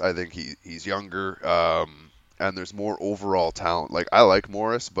Harris. I think he's younger, and there's more overall talent. Like, I like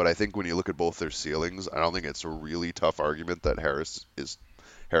Morris, but I think when you look at both their ceilings, I don't think it's a really tough argument that Harris's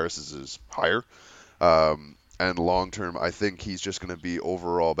is higher. And long term, I think he's just going to be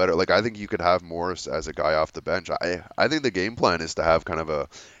overall better. Like, I think you could have Morris as a guy off the bench. I think the game plan is to have kind of a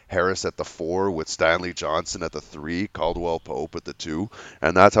Harris at the 4 with Stanley Johnson at the 3, Caldwell Pope at the 2,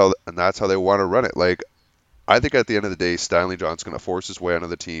 and that's how they want to run it. Like, I think at the end of the day, Stanley Johnson's going to force his way onto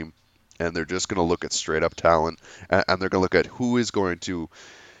the team, and they're just going to look at straight up talent, and they're going to look at who is going to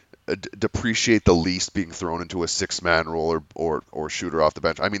depreciate the least being thrown into a six-man role or shooter off the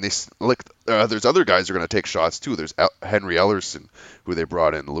bench. I mean, there's other guys who are going to take shots too. There's Henry Ellerson, who they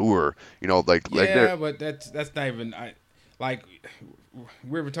brought in, Lure. Yeah, but that's not even like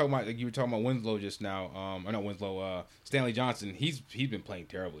we were talking about. Like you were talking about Winslow just now. Or not Winslow. Stanley Johnson. He's been playing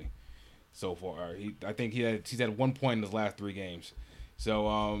terribly so far. I think he's had 1 point in his last 3 games.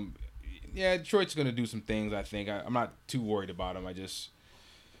 So yeah, Detroit's going to do some things. I think I'm not too worried about him.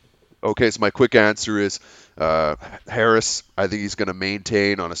 Okay, so my quick answer is Harris. I think he's going to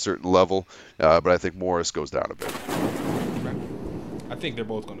maintain on a certain level, but I think Morris goes down a bit. I think they're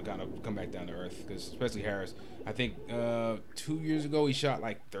both going to kind of come back down to earth, because especially Harris. I think 2 years ago he shot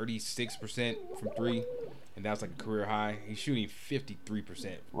like 36% from 3, and that's like a career high. He's shooting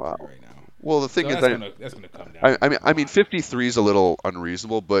 53% Wow. right now. Well, the thing is, that's gonna come down. I mean, 53 is a little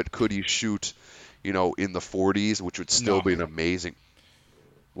unreasonable, but could he shoot, in the 40s, which would still be an amazing.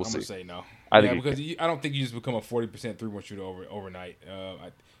 We'll I'm see. gonna say no. I don't think you just become a 40% 3-point shooter overnight.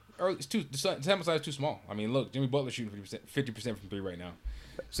 It's too the sample size is too small. I mean, look, Jimmy Butler's shooting 50% from 3 right now.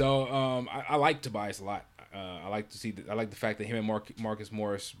 So I like Tobias a lot. I like the fact that him and Marcus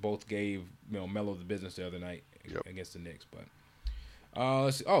Morris both gave Melo the business the other night against the Knicks. But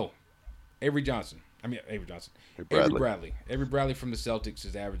let's see. Avery Bradley. Avery Bradley from the Celtics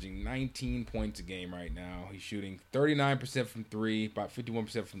is averaging 19 points a game right now. He's shooting 39% from 3, about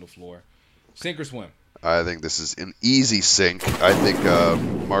 51% from the floor. Sink or swim? I think this is an easy sink. I think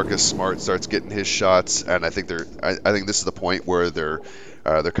Marcus Smart starts getting his shots, and I think this is the point where they're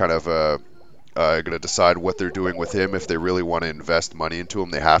kind of going to decide what they're doing with him. If they really want to invest money into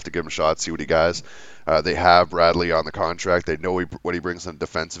him, they have to give him shots, see what he has. They have Bradley on the contract. They know what he brings on the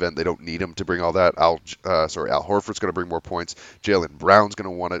defensive end. They don't need him to bring all that. Al Horford's going to bring more points. Jaylen Brown's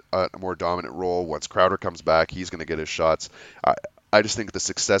going to want a more dominant role. Once Crowder comes back, he's going to get his shots. I just think the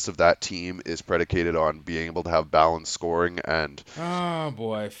success of that team is predicated on being able to have balanced scoring and. Oh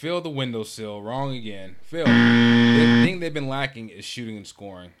boy, Phil the windowsill, wrong again. Phil, the thing they've been lacking is shooting and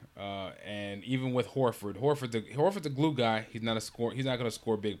scoring. And even with Horford's a glue guy. He's not going to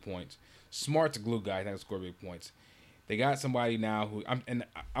score big points. Smart's a glue guy. He's not going to score big points. They got somebody now and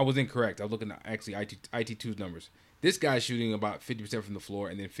I was incorrect. I was looking at actually IT2's numbers. This guy's shooting about 50% from the floor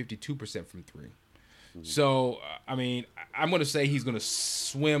and then 52% from 3. So, I mean, I'm going to say he's going to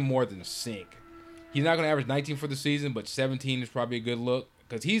swim more than sink. He's not going to average 19 for the season, but 17 is probably a good look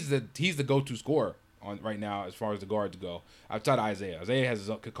because he's the go-to scorer right now as far as the guards go. Outside of Isaiah. Isaiah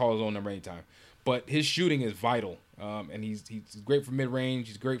could call his own number anytime. But his shooting is vital, and he's great from mid-range.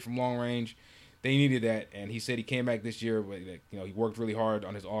 He's great from long range. They needed that, and he said he came back this year. He worked really hard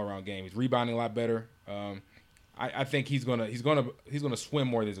on his all-around game. He's rebounding a lot better. I think he's gonna swim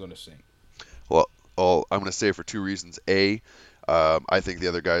more than he's gonna sink. Well, I'm going to say for 2 reasons. A, I think the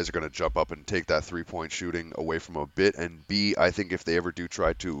other guys are going to jump up and take that 3-point shooting away from him a bit. And B, I think if they ever do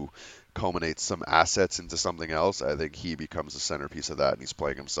try to culminate some assets into something else, I think he becomes the centerpiece of that, and he's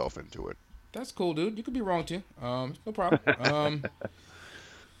playing himself into it. That's cool, dude. You could be wrong, too. No problem. The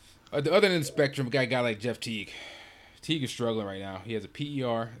other end of the spectrum, a guy like Jeff Teague. Teague is struggling right now. He has a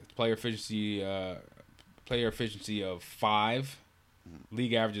PER, player efficiency of 5.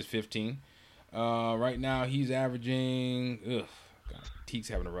 League average is 15. Right now, he's averaging. God, Teague's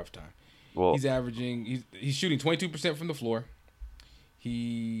having a rough time. Well, he's shooting 22% from the floor.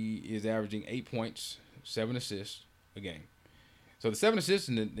 He is averaging 8 points, 7 assists a game. So the 7 assists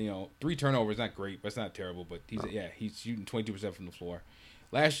and 3 turnovers not great, but it's not terrible. But he's shooting 22% from the floor.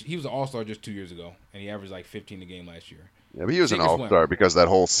 He was an all-star just 2 years ago, and he averaged like 15 a game last year. Yeah, but he was an all-star because that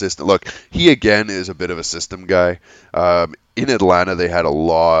whole system. Look, he again is a bit of a system guy. In Atlanta, they had a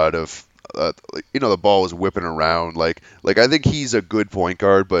lot of. The ball was whipping around. Like I think he's a good point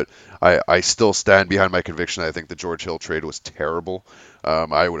guard, but I still stand behind my conviction. I think the George Hill trade was terrible.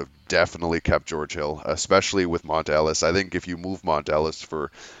 I would have definitely kept George Hill, especially with Monta Ellis. I think if you move Monta Ellis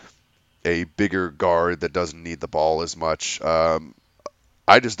for a bigger guard that doesn't need the ball as much, I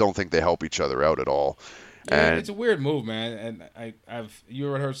just don't think they help each other out at all. Yeah, it's a weird move, man. And you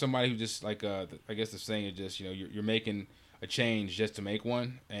ever heard somebody who just I guess the saying is just you're making a change just to make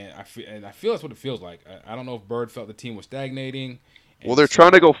one, and I feel that's what it feels like. I don't know if Bird felt the team was stagnating. Well, they're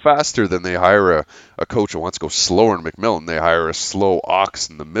trying to go faster than they hire a coach who wants to go slower in McMillan. They hire a slow ox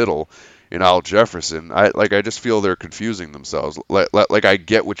in the middle in Al Jefferson. I just feel they're confusing themselves. Like I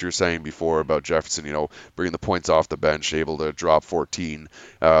get what you're saying before about Jefferson, bringing the points off the bench, able to drop 14,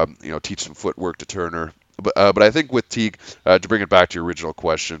 teach some footwork to Turner. But I think with Teague, to bring it back to your original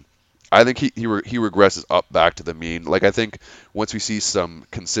question, I think he regresses up back to the mean. Like, I think once we see some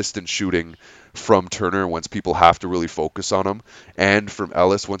consistent shooting from Turner, once people have to really focus on him, and from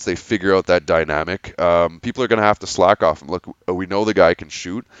Ellis, once they figure out that dynamic, people are going to have to slack off him. Look, we know the guy can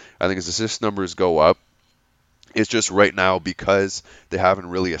shoot. I think his assist numbers go up. It's just right now, because they haven't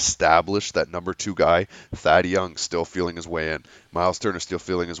really established that number 2 guy, Thad Young still feeling his way in. Miles Turner still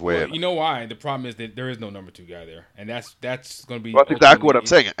feeling his way in. You know why? The problem is that there is no number 2 guy there, and that's going to be. Well, that's exactly what I'm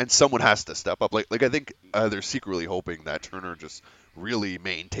saying. And someone has to step up. Like I think they're secretly hoping that Turner just really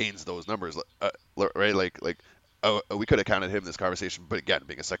maintains those numbers, right? We could have counted him in this conversation, but again,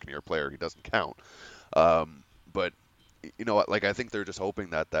 being a second-year player, he doesn't count. But you know what? Like, I think they're just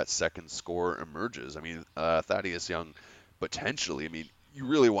hoping that second score emerges. I mean, Thaddeus Young, potentially. I mean, you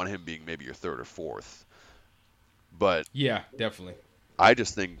really want him being maybe your third or fourth. But yeah, definitely. I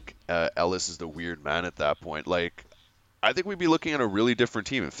just think Ellis is the weird man at that point. Like, I think we'd be looking at a really different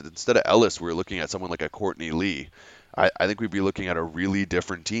team if instead of Ellis, we were looking at someone like a Courtney Lee. I think we'd be looking at a really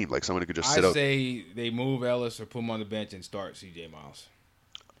different team, like someone who could just sit out. I say they move Ellis or put him on the bench and start C.J. Miles.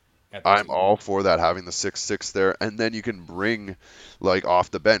 I'm all for that, having the 6'6" there, and then you can bring, like,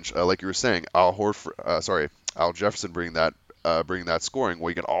 off the bench, like you were saying, Al Jefferson bring that scoring.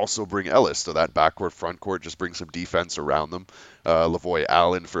 Well, you can also bring Ellis, so that backcourt, frontcourt, just bring some defense around them. Lavoy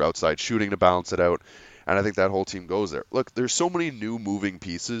Allen for outside shooting to balance it out, and I think that whole team goes there. Look, there's so many new moving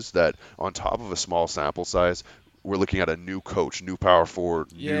pieces that on top of a small sample size, we're looking at a new coach, new power forward.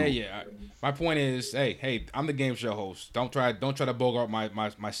 Yeah. My point is, hey, I'm the game show host. Don't try to bogart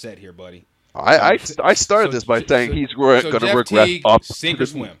my set here, buddy. I started this by saying he's going to regress up. Sink or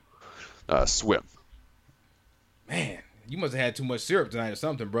swim? Swim. Man, you must have had too much syrup tonight or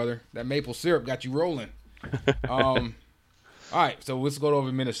something, brother. That maple syrup got you rolling. All right, so let's go over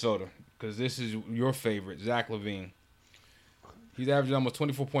to Minnesota, because this is your favorite, Zach LaVine. He's averaging almost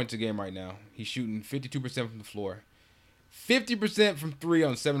 24 points a game right now. He's shooting 52% from the floor. 50% from 3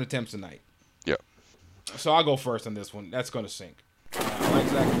 on 7 attempts a night. Yeah. So I'll go first on this one. That's going to sink. I like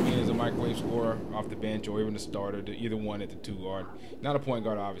Zach LaVine as a microwave scorer off the bench or even a starter, either one at the 2 guard. Not a point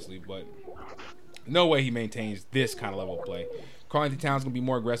guard, obviously, but no way he maintains this kind of level of play. Karl-Anthony Towns going to be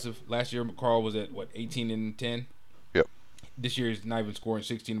more aggressive. Last year, Karl was at, 18 and 10? Yep. This year, he's not even scoring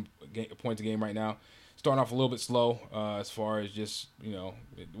 16 points a game right now. Starting off a little bit slow as far as just,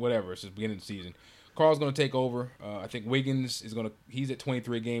 whatever. It's just beginning of the season. Carl's going to take over. I think Wiggins is he's at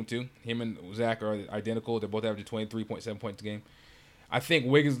 23 a game too. Him and Zach are identical. They're both averaging 23.7 points a game. I think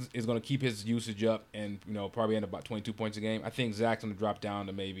Wiggins is going to keep his usage up and, probably end up about 22 points a game. I think Zach's going to drop down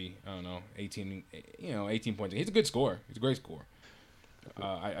to maybe, 18 points a game. He's a good scorer. He's a great scorer.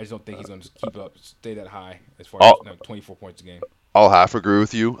 I just don't think he's going to keep up, stay that high as far as 24 points a game. I'll half agree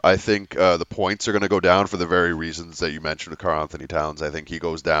with you. I think the points are going to go down for the very reasons that you mentioned with Karl-Anthony Towns. I think he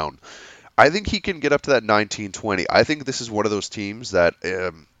goes down. I think he can get up to that 19-20. I think this is one of those teams that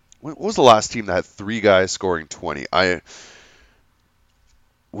what was the last team that had 3 guys scoring 20? I'm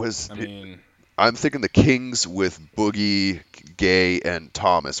thinking the Kings with Boogie, Gay, and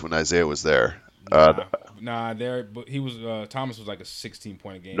Thomas when Isaiah was there. He was Thomas was like a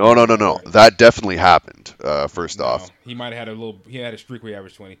 16-point a game. No. That definitely happened. First off, he might have had he had a streak where he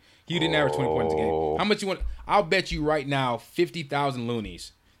averaged 20. He didn't average 20 points a game. How much you want? I'll bet you right now 50,000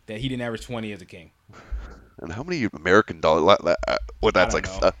 loonies that he didn't average 20 as a King. And how many American dollars? That's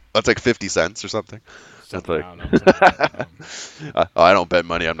like 50 cents or something. That's like, I don't bet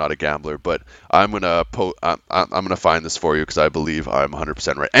money. I'm not a gambler, but I'm gonna find this for you because I believe I'm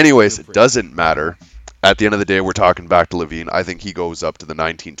 100% right. Anyways, it doesn't matter. At the end of the day, we're talking back to LaVine. I think he goes up to the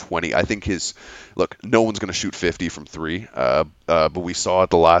 19-20. I think no one's gonna shoot 50 from 3. But we saw it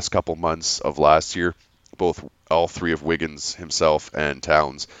the last couple months of last year. All 3 of Wiggins, himself, and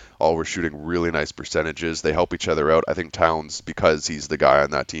Towns all were shooting really nice percentages. They help each other out. I think Towns, because he's the guy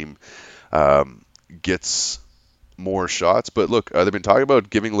on that team, gets more shots. But look, they've been talking about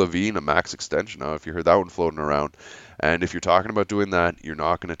giving LaVine a max extension now, if you heard that one floating around. And if you're talking about doing that, you're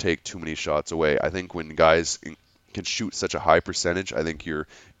not going to take too many shots away. I think when guys can shoot such a high percentage, I think your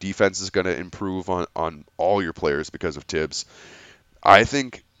defense is going to improve on all your players because of Tibbs. I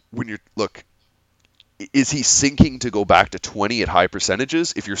think is he sinking to go back to 20 at high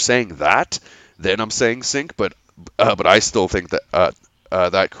percentages? If you're saying that, then I'm saying sink. But I still think that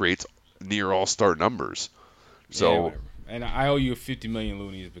that creates near all-star numbers. So, yeah, and I owe you 50 million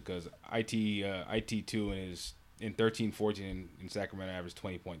loonies because IT2 in 13-14 in Sacramento averaged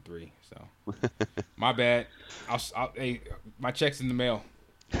 20.3. So my bad. Hey, my check's in the mail.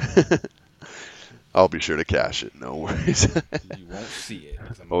 I'll be sure to cash it. No worries. You won't see it.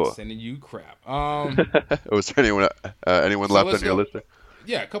 I'm not sending you crap. Was there anyone left on your list there?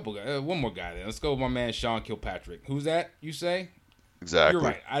 Yeah, a couple guys. One more guy then. Let's go with my man Sean Kilpatrick. Who's that, you say? Exactly. You're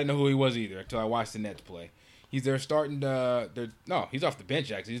right. I didn't know who he was either until I watched the Nets play. He's their starting. No, he's off the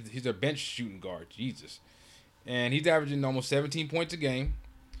bench actually. He's their bench shooting guard. Jesus, and he's averaging almost 17 points a game.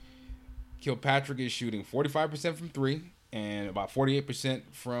 Kilpatrick is shooting 45% from three and about 48%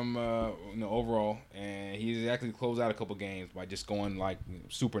 from overall, and he's actually closed out a couple games by just going like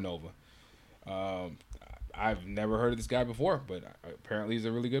supernova. I've never heard of this guy before, but apparently he's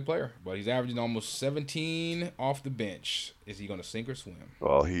a really good player. But he's averaging almost 17 off the bench. Is he going to sink or swim?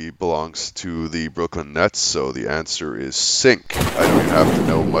 Well, he belongs to the Brooklyn Nets, so the answer is sink. I don't even have to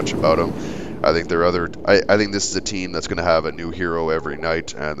know much about him. I think I think this is a team that's going to have a new hero every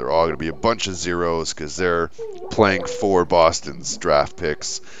night, and they're all going to be a bunch of zeros because they're playing for Boston's draft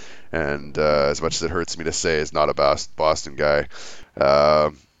picks. And as much as it hurts me to say, it's not a Boston guy.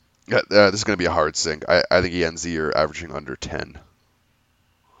 This is going to be a hard sink. I think he ends the year averaging under 10.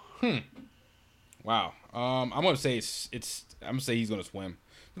 Wow. I'm going to say I'm going to say he's going to swim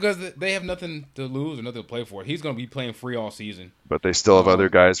because they have nothing to lose or nothing to play for. He's going to be playing free all season. But they still have other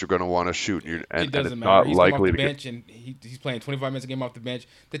guys who are going to want to shoot, and it doesn't it's matter. not He's likely off the to bench and he's playing 25 minutes a game off the bench.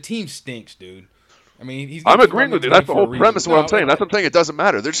 The team stinks, dude. I mean, I'm agreeing with you. That's the whole premise of what I'm saying. No, That's what I'm saying. It doesn't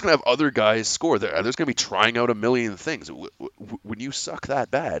matter. They're just going to have other guys score. There's going to be trying out a million things. When you suck that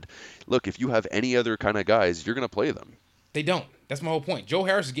bad, look, if you have any other kind of guys, you're going to play them. They don't. That's my whole point. Joe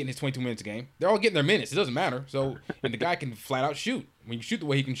Harris is getting his 22 minutes a game. They're all getting their minutes. It doesn't matter. So, and the guy can flat out shoot. When you shoot the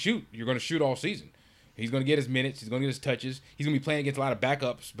way he can shoot, you're going to shoot all season. He's going to get his minutes. He's going to get his touches. He's going to be playing against a lot of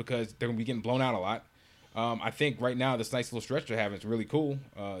backups because they're going to be getting blown out a lot. I think right now this nice little stretch they're having is really cool.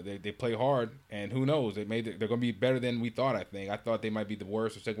 They play hard, and who knows? They're going to be better than we thought. I thought they might be the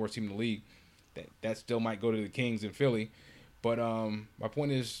worst or second worst team in the league. That still might go to the Kings in Philly, but my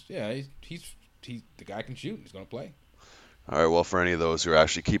point is, yeah, he's the guy can shoot. He's going to play. All right, well, for any of those who are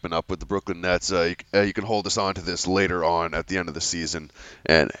actually keeping up with the Brooklyn Nets, you can hold us on to this later on at the end of the season,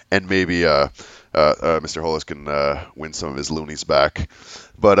 and maybe Mr. Hollis can win some of his loonies back.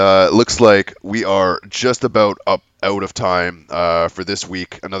 But it looks like we are just about out of time for this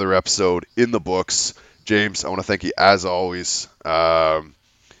week. Another episode in the books. James, I want to thank you as always.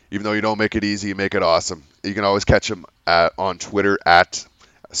 Even though you don't make it easy, you make it awesome. You can always catch him on Twitter at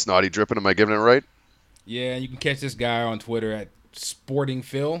Snotty Drippin'. Am I giving it right? Yeah, you can catch this guy on Twitter at Sporting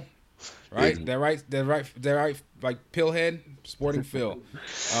Phil. Right? That right? Like Pillhead? Sporting Phil.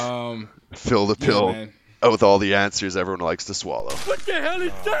 Phil the Pill. Man. With all the answers everyone likes to swallow. What the hell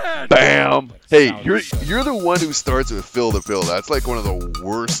is that? Bam! Hey, you're the one who starts with Phil the Pill. That's like one of the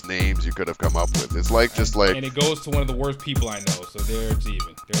worst names you could have come up with. It's like just like. And it goes to one of the worst people I know. So there it's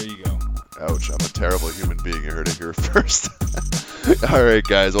even. There you go. Ouch! I'm a terrible human being. You heard it here first. All right,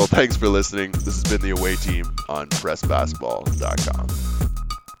 guys. Well, thanks for listening. This has been the Away Team on PressBasketball.com.